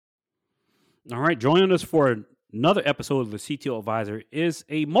All right, joining us for another episode of the CTO Advisor is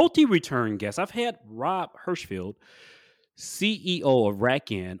a multi-return guest. I've had Rob Hirschfeld, CEO of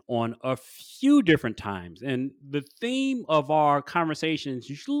RackN, on a few different times, and the theme of our conversations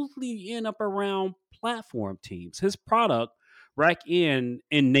usually end up around platform teams. His product, RackN,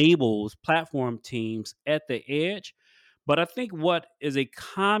 enables platform teams at the edge, but I think what is a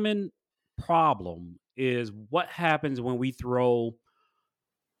common problem is what happens when we throw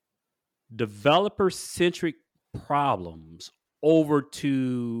developer centric problems over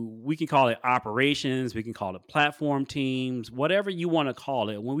to, we can call it operations, we can call it platform teams, whatever you want to call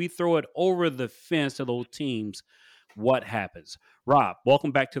it. When we throw it over the fence to those teams, what happens? Rob,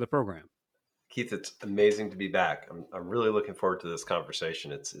 welcome back to the program. Keith, it's amazing to be back. I'm really looking forward to this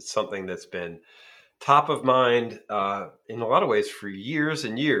conversation. It's something that's been top of mind in a lot of ways for years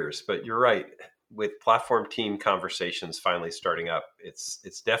and years. But you're right, with platform team conversations finally starting up,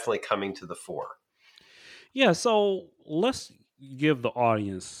 it's definitely coming to the fore. Yeah, so let's give the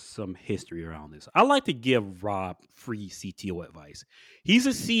audience some history around this. I like to give Rob free CTO advice. He's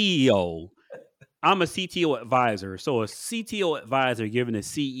a CEO. I'm a CTO advisor. So a CTO advisor giving a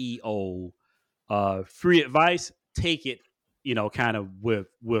CEO free advice, take it, kind of with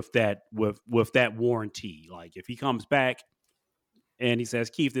that warranty. Like if he comes back and he says,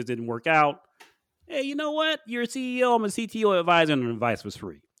 Keith, this didn't work out. Hey, you know what? You're a CEO, I'm a CTO advisor, and the advice was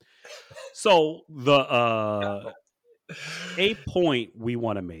free. So the a point we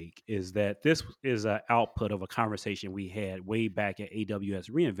want to make is that this is an output of a conversation we had way back at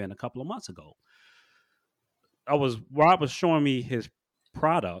AWS reInvent a couple of months ago. Rob was showing me his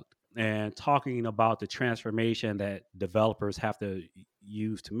product and talking about the transformation that developers have to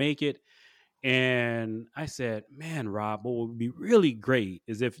use to make it. And I said, man, Rob, what would be really great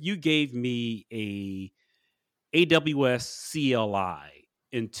is if you gave me a AWS CLI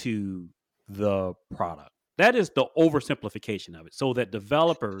into the product. That is the oversimplification of it. So that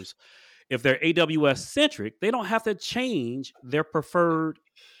developers, if they're AWS centric, they don't have to change their preferred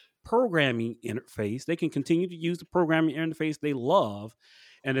programming interface. They can continue to use the programming interface they love.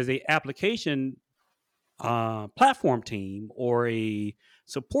 And as a application platform team or a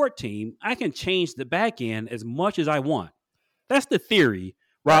support team, I can change the back end as much as I want. That's the theory.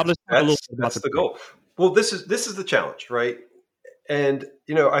 Rob, let's talk a little bit about That's the goal. Well, this is the challenge, right? And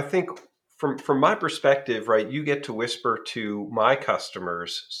I think from my perspective, right, you get to whisper to my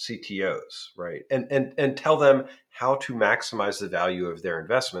customers, CTOs, right, and tell them how to maximize the value of their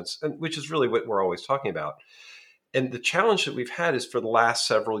investments, and which is really what we're always talking about. And the challenge that we've had is for the last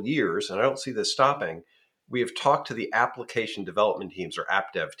several years, and I don't see this stopping, we have talked to the application development teams or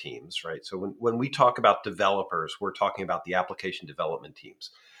app dev teams, right? So when we talk about developers, we're talking about the application development teams.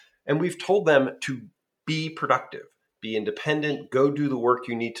 And we've told them to be productive, be independent, go do the work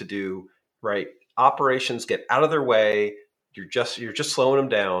you need to do, right? Operations, get out of their way. You're just slowing them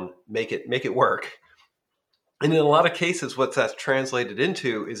down, make it work. And in a lot of cases, what that's translated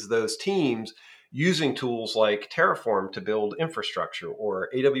into is those teams using tools like Terraform to build infrastructure or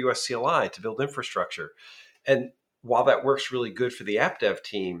AWS CLI to build infrastructure. And while that works really good for the app dev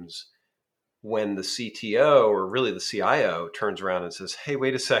teams, when the CTO or really the CIO turns around and says, hey,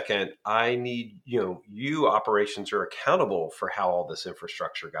 wait a second, I need, you operations are accountable for how all this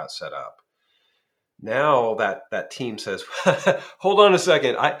infrastructure got set up. Now that team says, hold on a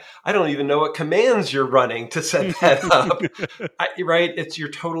second, I don't even know what commands you're running to set that up. Right? You're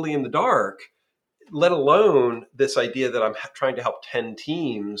totally in the dark, let alone this idea that I'm trying to help 10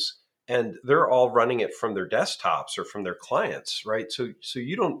 teams and they're all running it from their desktops or from their clients, right? So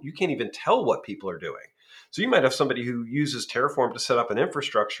you can't even tell what people are doing. So you might have somebody who uses Terraform to set up an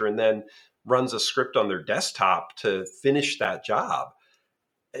infrastructure and then runs a script on their desktop to finish that job.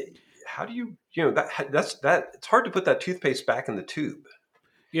 How do you that's it's hard to put that toothpaste back in the tube.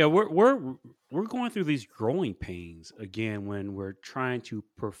 Yeah, we're going through these growing pains again when we're trying to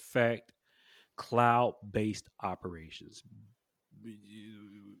perfect cloud-based operations.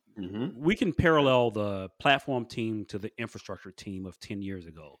 Mm-hmm. We can parallel the platform team to the infrastructure team of 10 years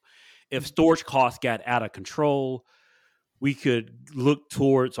ago. If storage costs got out of control, we could look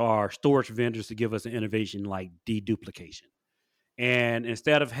towards our storage vendors to give us an innovation like deduplication. And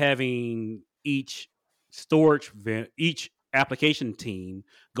instead of having each application team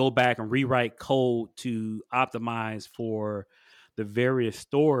go back and rewrite code to optimize for the various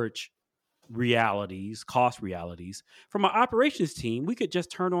storage cost realities, from an operations team, we could just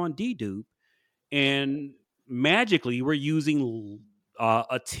turn on dedupe and magically we're using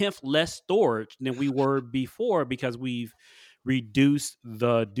a tenth less storage than we were before because we've reduced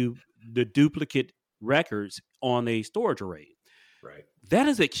the duplicate records on a storage array. Right. That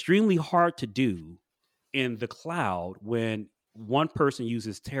is extremely hard to do in the cloud when one person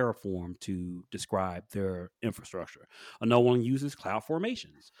uses Terraform to describe their infrastructure. Another one uses cloud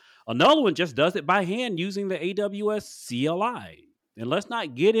formations. Another one just does it by hand using the AWS CLI. And let's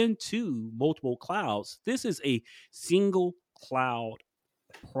not get into multiple clouds. This is a single cloud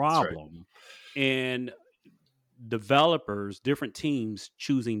That's right. problem. And developers, different teams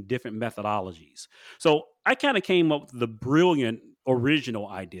choosing different methodologies. So I kind of came up with the brilliant original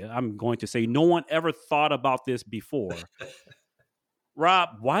idea. I'm going to say no one ever thought about this before. Rob,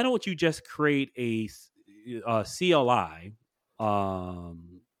 why don't you just create a CLI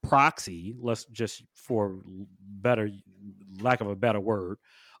proxy? Let's just, for better lack of a better word,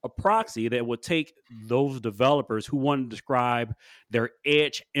 a proxy that would take those developers who want to describe their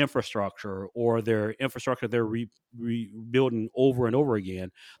edge infrastructure or their infrastructure they're rebuilding over and over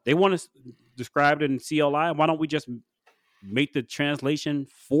again. They want to describe it in CLI. Why don't we just make the translation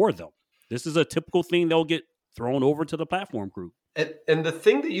for them? This is a typical thing they'll get thrown over to the platform group. And the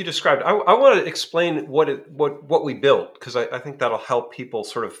thing that you described, I want to explain what we built, because I think that'll help people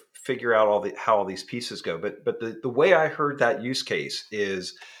sort of figure out how all these pieces go. But the way I heard that use case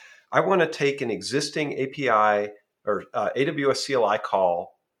is, I want to take an existing API or AWS CLI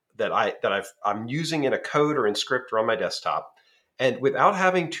call that I'm using in a code or in script or on my desktop, and without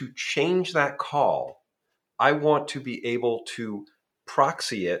having to change that call, I want to be able to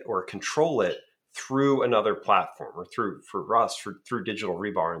proxy it or control it through another platform, or through Digital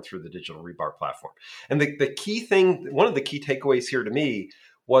Rebar and through the Digital Rebar platform. And the key thing, one of the key takeaways here to me,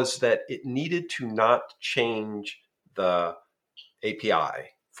 was that it needed to not change the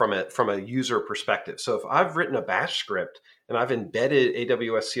API from a user perspective. So if I've written a bash script and I've embedded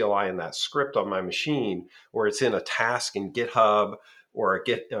AWS CLI in that script on my machine, or it's in a task in GitHub, or a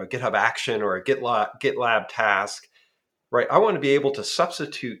GitHub action, or a GitLab task, right? I want to be able to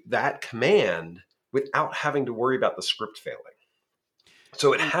substitute that command without having to worry about the script failing.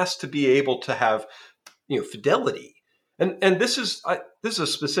 So it has to be able to have, fidelity. And this is a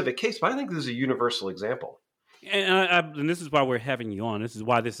specific case, but I think this is a universal example. And this is why we're having you on. This is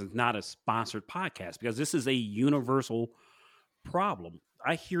why this is not a sponsored podcast, because this is a universal problem.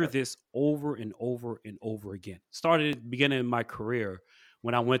 I hear this over and over and over again. Started at the beginning of my career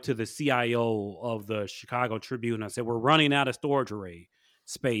when I went to the CIO of the Chicago Tribune. And I said, we're running out of storage array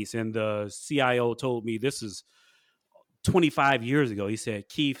space. And the CIO told me, this is 25 years ago. He said,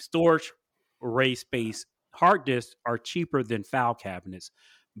 Keith, storage array space, hard disks are cheaper than file cabinets.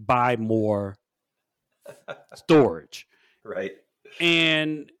 Buy more storage. Right.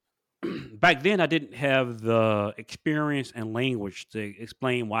 And back then I didn't have the experience and language to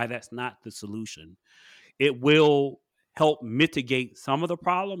explain why that's not the solution. It will help mitigate some of the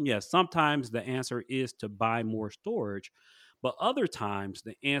problem. Yes, sometimes the answer is to buy more storage, but other times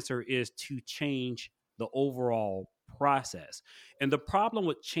the answer is to change the overall process. And the problem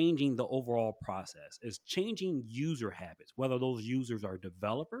with changing the overall process is changing user habits, whether those users are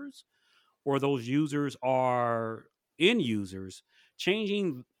developers or those users are end users.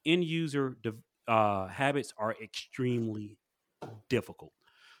 Changing end user habits are extremely difficult.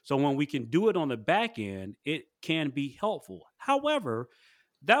 So when we can do it on the back end, it can be helpful. However,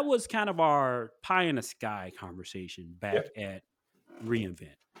 that was kind of our pie in the sky conversation back at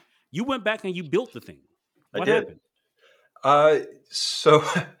reInvent. You went back and you built the thing. What happened? So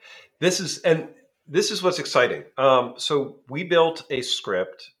this is what's exciting. So we built a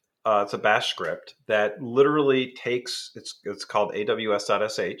script. It's a bash script that literally takes, it's called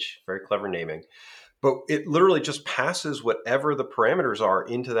aws.sh, very clever naming, but it literally just passes whatever the parameters are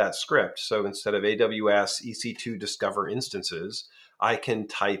into that script. So instead of AWS EC2 discover instances, I can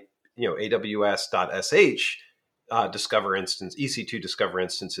type, aws.sh discover instance, EC2 discover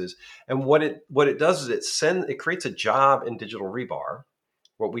instances. And what it does is it creates a job in Digital Rebar,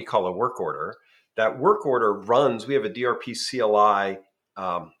 what we call a work order. That work order runs, we have a DRP CLI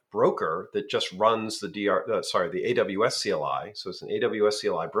broker that just runs the AWS CLI. So it's an AWS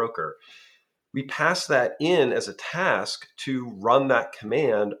CLI broker. We pass that in as a task to run that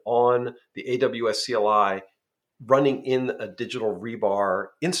command on the AWS CLI running in a Digital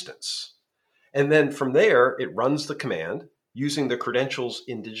Rebar instance. And then from there, it runs the command using the credentials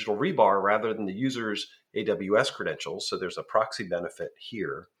in Digital Rebar rather than the user's AWS credentials. So there's a proxy benefit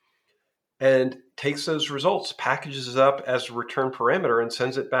here. And takes those results, packages it up as a return parameter, and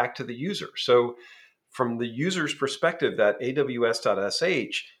sends it back to the user. So from the user's perspective, that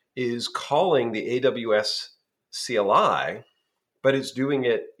aws.sh is calling the AWS CLI, but it's doing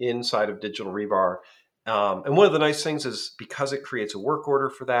it inside of Digital Rebar. And one of the nice things is, because it creates a work order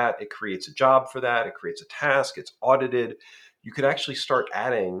for that, it creates a job for that, it creates a task, it's audited. you could actually start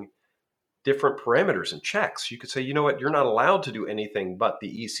adding different parameters and checks. You could say, you know what, you're not allowed to do anything but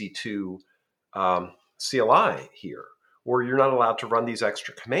the EC2 CLI here, or you're not allowed to run these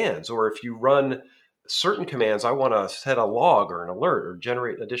extra commands. Or if you run certain commands, I want to set a log or an alert or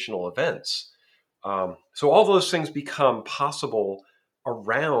generate additional events. So all those things become possible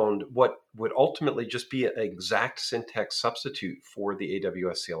around what would ultimately just be an exact syntax substitute for the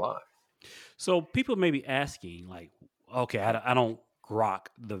AWS CLI. So people may be asking, like, okay, I don't grok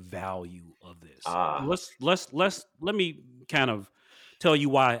the value of this. Ah, Let me kind of tell you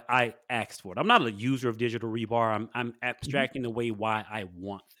why I asked for it. I'm not a user of digital rebar. I'm mhm. abstracting away why I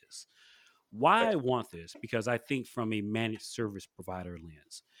want this. Why Right. I want this, because I think from a managed service provider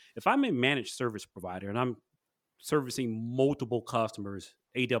lens. If I'm a managed service provider and I'm servicing multiple customers,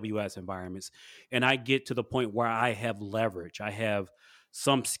 AWS environments, and I get to the point where I have leverage, I have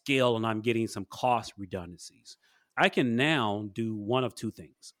some scale, and I'm getting some cost redundancies. I can now do one of two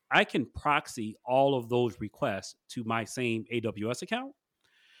things. I can proxy all of those requests to my same AWS account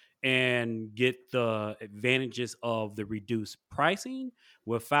and get the advantages of the reduced pricing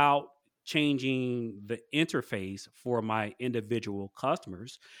without changing the interface for my individual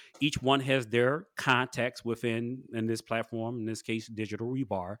customers. Each one has their context within in this platform, in this case digital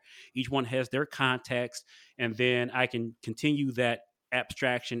rebar. Each one has their context, and then I can continue that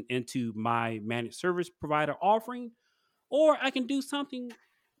abstraction into my managed service provider offering, or I can do something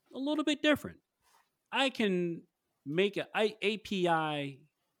a little bit different. I can make an API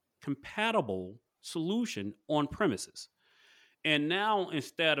compatible solution on premises. And now,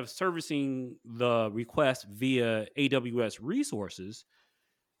 instead of servicing the request via AWS resources,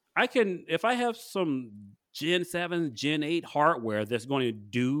 I can, if I have some Gen 7, Gen 8 hardware that's going to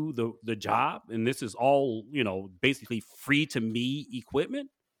do the job, and this is all, basically free to me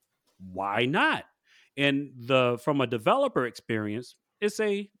equipment, why not? And the from a developer experience, it's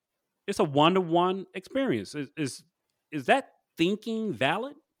a one-to-one experience. Is that thinking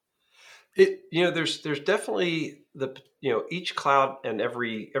valid? There's definitely each cloud and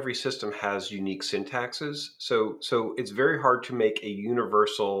every system has unique syntaxes. So it's very hard to make a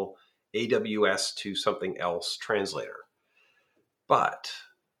universal AWS to something else translator. But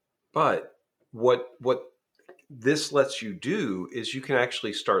but what this lets you do is you can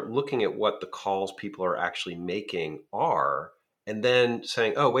actually start looking at what the calls people are actually making are, and then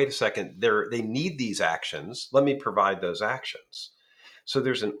saying, oh, wait a second, they need these actions. Let me provide those actions. So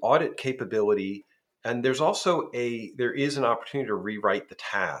there's an audit capability, and there is an opportunity to rewrite the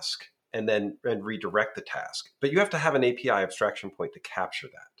task and redirect the task. But you have to have an API abstraction point to capture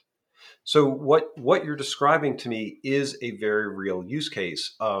that. So what you're describing to me is a very real use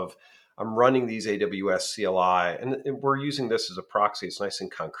case of I'm running these AWS CLI, and we're using this as a proxy. It's nice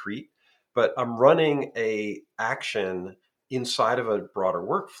and concrete, but I'm running a action inside of a broader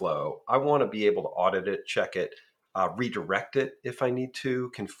workflow. I want to be able to audit it, check it, redirect it if I need to,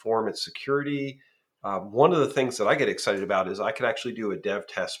 conform its security. One of the things that I get excited about is I could actually do a dev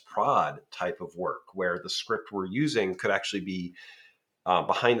test prod type of work where the script we're using could actually be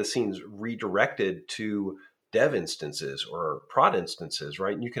behind the scenes redirected to dev instances or prod instances,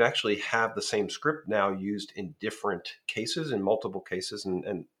 right? And you can actually have the same script now used in different cases, in multiple cases,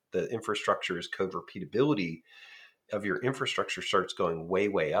 and the infrastructure's code repeatability of your infrastructure starts going way,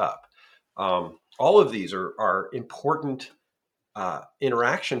 way up. All of these are important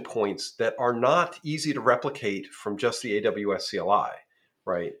interaction points that are not easy to replicate from just the AWS CLI,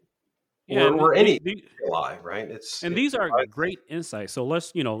 right? Yeah, and Or any CLI, right? these are great insights. So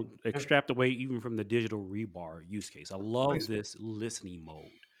let's extrapolate even from the digital rebar use case. I love Please. this listening mode.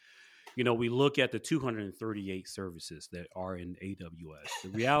 We look at the 238 services that are in AWS. The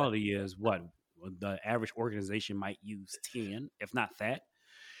reality is what the average organization might use 10, if not that.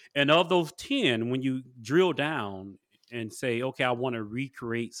 And of those 10, when you drill down and say, okay, I want to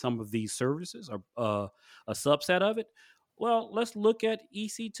recreate some of these services or a subset of it, well, let's look at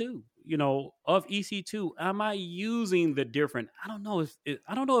EC2. Of EC2, am I using the different? I don't know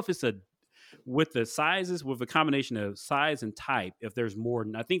if it's a with the sizes with a combination of size and type. If there's more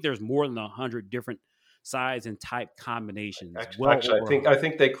than I think there's more than 100 different size and type combinations. Well Actually, over I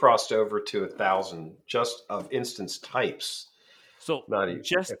think they crossed over to 1,000 just of instance types, so not even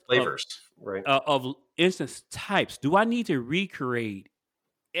just flavors, right? of instance types. Do I need to recreate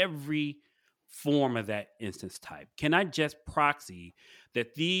every form of that instance type? Can I just proxy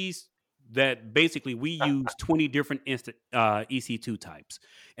that basically we use 20 different EC2 types,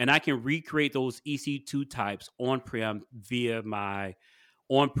 and I can recreate those EC2 types on-prem via my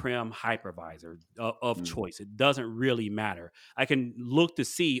on-prem hypervisor of Mm, choice. It doesn't really matter. I can look to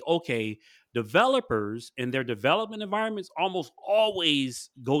see, okay, developers in their development environments almost always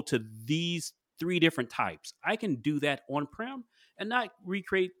go to these three different types. I can do that on-prem and not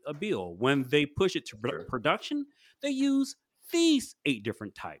recreate a build. When they push it to sure. production, they use these 8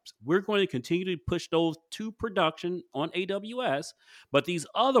 different types. We're going to continue to push those to production on AWS, but these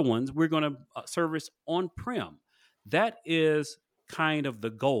other ones we're going to service on-prem. That is kind of the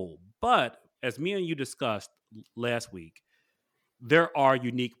goal. But as me and you discussed last week, there are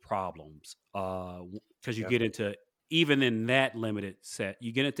unique problems because you Yeah. get into, even in that limited set,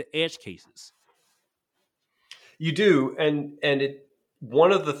 you get into edge cases. You do, and it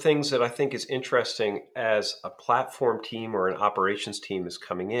one of the things that I think is interesting as a platform team or an operations team is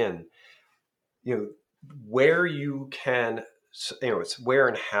coming in, you know, where you can, it's where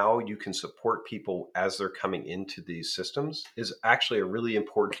and how you can support people as they're coming into these systems is actually a really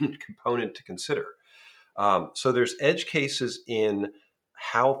important component to consider. So there's edge cases in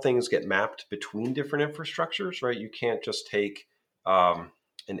how things get mapped between different infrastructures, right? You can't just take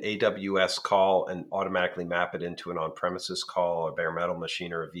an AWS call and automatically map it into an on-premises call, a bare metal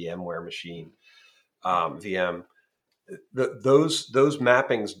machine, or a VMware machine, VM. Those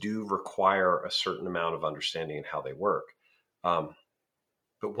mappings do require a certain amount of understanding in how they work. Um,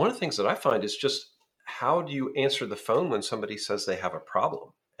 but one of the things that I find is just how do you answer the phone when somebody says they have a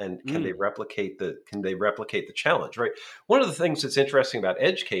problem? And Mm. can they replicate the challenge, right? One of the things that's interesting about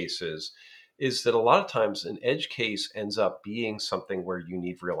edge cases is that a lot of times an edge case ends up being something where you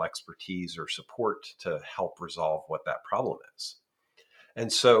need real expertise or support to help resolve what that problem is.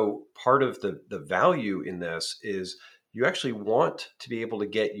 And so part of the value in this is you actually want to be able to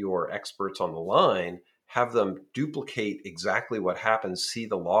get your experts on the line, have them duplicate exactly what happens, see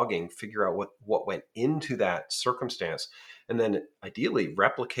the logging, figure out what went into that circumstance, and then ideally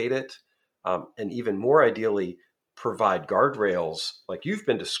replicate it. And even more ideally, provide guardrails like you've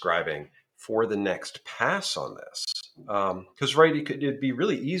been describing for the next pass on this. Because right, it'd be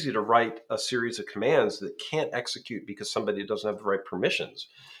really easy to write a series of commands that can't execute because somebody doesn't have the right permissions.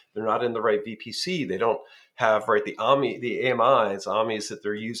 They're not in the right VPC. They don't have right the AMIs that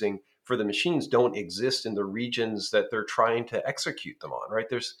they're using for the machines don't exist in the regions that they're trying to execute them on. Right,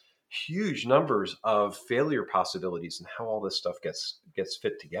 there's huge numbers of failure possibilities and how all this stuff gets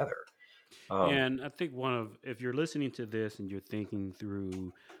fit together. Um, And I think if you're listening to this and you're thinking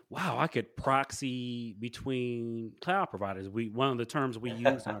through, wow, I could proxy between cloud providers. One of the terms we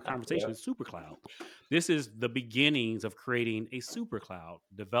use in our yeah, conversation is SuperCloud. This is the beginnings of creating a SuperCloud.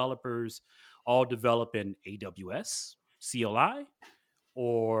 Developers all develop in AWS, CLI,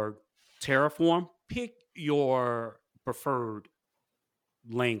 or Terraform. Pick your preferred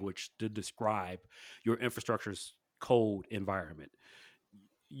language to describe your infrastructure's code environment.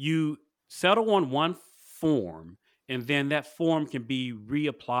 You settle on one form, and then that form can be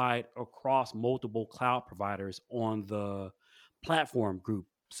reapplied across multiple cloud providers on the platform group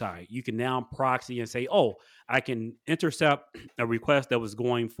side. You can now proxy and say, oh, I can intercept a request that was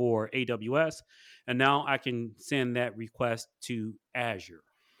going for AWS, and now I can send that request to Azure.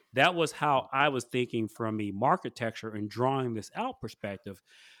 That was how I was thinking from a architecture and drawing this out perspective.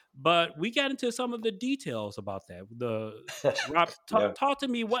 But we got into some of the details about that. Rob, yeah. talk to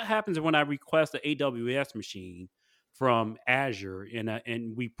me. What happens when I request an AWS machine from Azure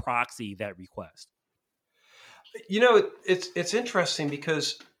and we proxy that request? It's interesting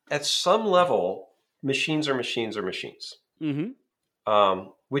because at some level, machines are machines are machines, Mm-hmm.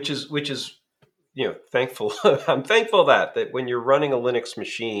 which is thankful. I'm thankful that when you're running a Linux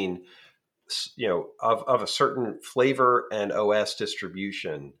machine, of a certain flavor and OS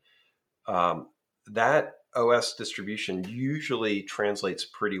distribution, um, that OS distribution usually translates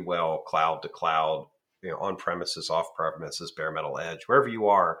pretty well cloud to cloud, on premises, off premises, bare metal edge, wherever you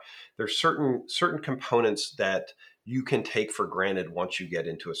are. There's certain components that you can take for granted once you get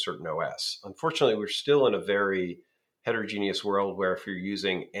into a certain OS. Unfortunately, we're still in a very heterogeneous world where if you're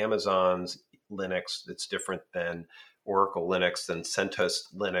using Amazon's Linux, it's different than Oracle Linux, than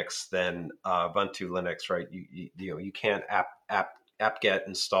CentOS Linux, than Ubuntu Linux, right? You can't apt-get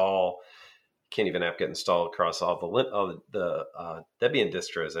install, can't even apt-get installed across all the Debian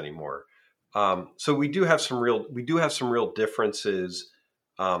distros anymore. So we do have some real differences.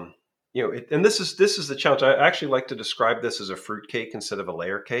 And this is the challenge. I actually like to describe this as a fruit cake instead of a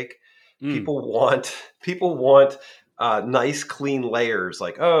layer cake. Mm. People want nice clean layers,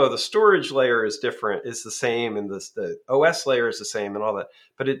 like, oh, the storage layer is different, is the same, and the OS layer is the same, and all that.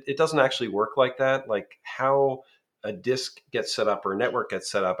 But it doesn't actually work like that. Like how a disk gets set up or a network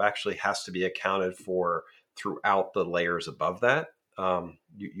gets set up actually has to be accounted for throughout the layers above that.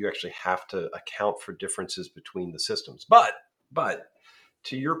 You actually have to account for differences between the systems. But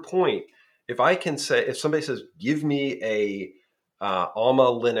to your point, if somebody says, give me a Alma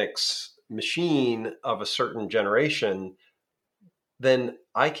Linux machine of a certain generation, then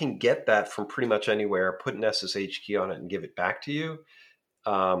I can get that from pretty much anywhere, put an SSH key on it, and give it back to you.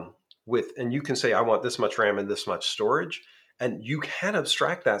 And you can say, I want this much RAM and this much storage, and you can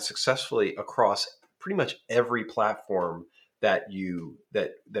abstract that successfully across pretty much every platform that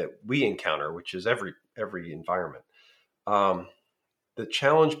we encounter, which is every environment. The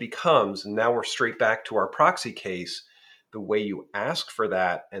challenge becomes, and now we're straight back to our proxy case, the way you ask for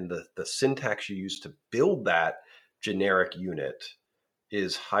that and the syntax you use to build that generic unit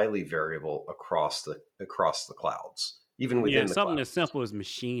is highly variable across the clouds, even within the Something clouds. as simple as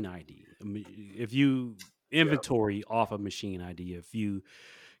machine ID. If you inventory off of machine ID, if you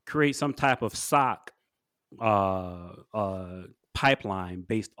create some type of SOC pipeline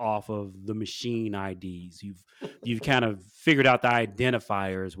based off of the machine IDs, you've kind of figured out the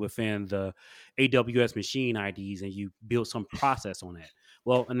identifiers within the AWS machine IDs, and you build some process on that.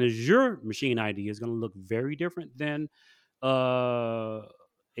 Well, an Azure machine ID is going to look very different than a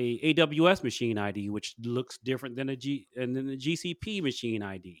AWS machine ID, which looks different than the GCP machine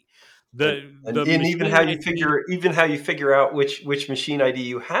ID. The Even machine how you ID, figure out which machine ID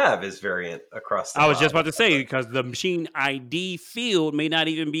you have is variant across the I was cloud. just about to say, because the machine ID field may not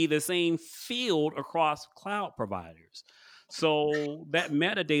even be the same field across cloud providers. So that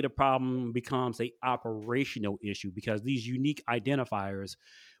metadata problem becomes a operational issue, because these unique identifiers,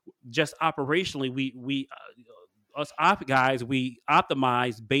 just operationally, we us op guys, we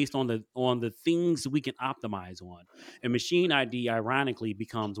optimize based on the things we can optimize on, and machine ID ironically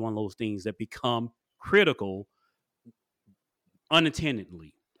becomes one of those things that become critical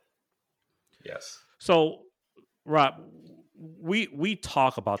unattendedly. Yes. So, Rob, we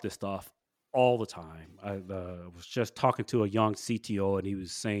talk about this stuff all the time. I was just talking to a young CTO, and he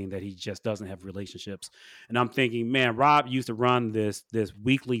was saying that he just doesn't have relationships. And I'm thinking, man, Rob used to run this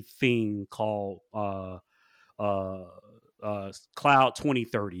weekly thing called uh, Cloud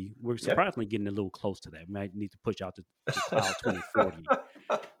 2030. We're surprisingly getting a little close to that. We might need to push out to Cloud 2040.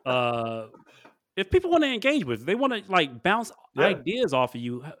 If people want to engage with, they want to like bounce ideas off of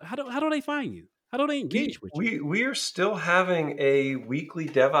you. How do they find you? How do they engage with you? We are still having a weekly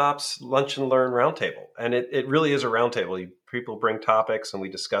DevOps lunch and learn roundtable, and it really is a roundtable. People bring topics and we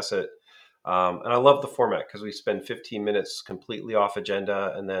discuss it. And I love the format because we spend 15 minutes completely off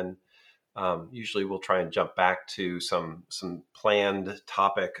agenda, and then usually we'll try and jump back to some planned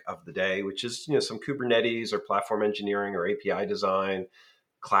topic of the day, which is some Kubernetes or platform engineering or API design,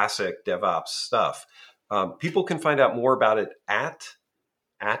 classic DevOps stuff. People can find out more about it at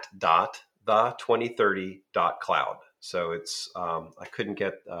the2030.cloud. So it's I couldn't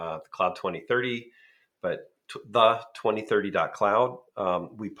get the Cloud 2030, but the2030.cloud.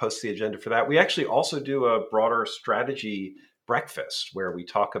 We post the agenda for that. We actually also do a broader strategy breakfast where we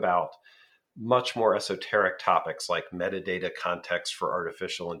talk about much more esoteric topics like metadata context for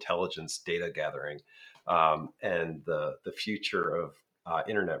artificial intelligence data gathering, and the future of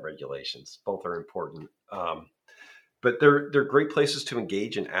internet regulations. Both are important. But they're great places to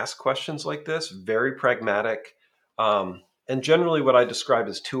engage and ask questions like this. Very pragmatic, and generally what I describe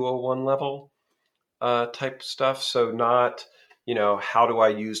as 201 level type stuff. So not how do I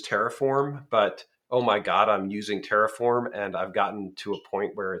use Terraform, but oh my God, I'm using Terraform and I've gotten to a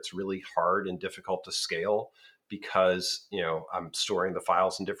point where it's really hard and difficult to scale because I'm storing the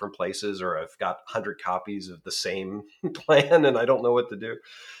files in different places, or I've got 100 copies of the same plan and I don't know what to do.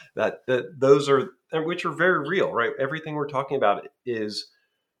 Those are, which are very real, right? Everything we're talking about is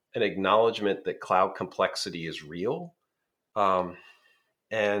an acknowledgement that cloud complexity is real, and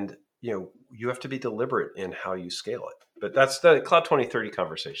you have to be deliberate in how you scale it. But that's the Cloud 2030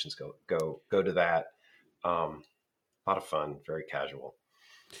 conversations. Go to that. A lot of fun, very casual.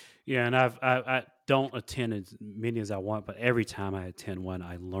 Yeah, and I don't attend as many as I want, but every time I attend one,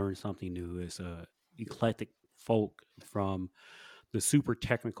 I learn something new. It's eclectic folk from the super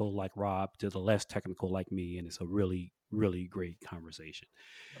technical like Rob to the less technical like me, and it's a really, really great conversation.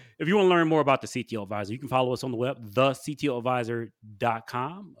 If you want to learn more about the CTO Advisor, you can follow us on the web,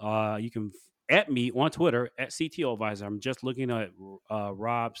 thectoadvisor.com. You can at me on Twitter at CTO Advisor. I'm just looking at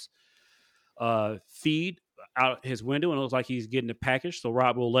Rob's feed out his window, and it looks like he's getting a package. So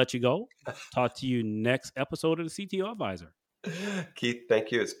Rob will let you go. Talk to you next episode of the CTO Advisor. Keith,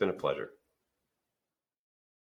 thank you. It's been a pleasure.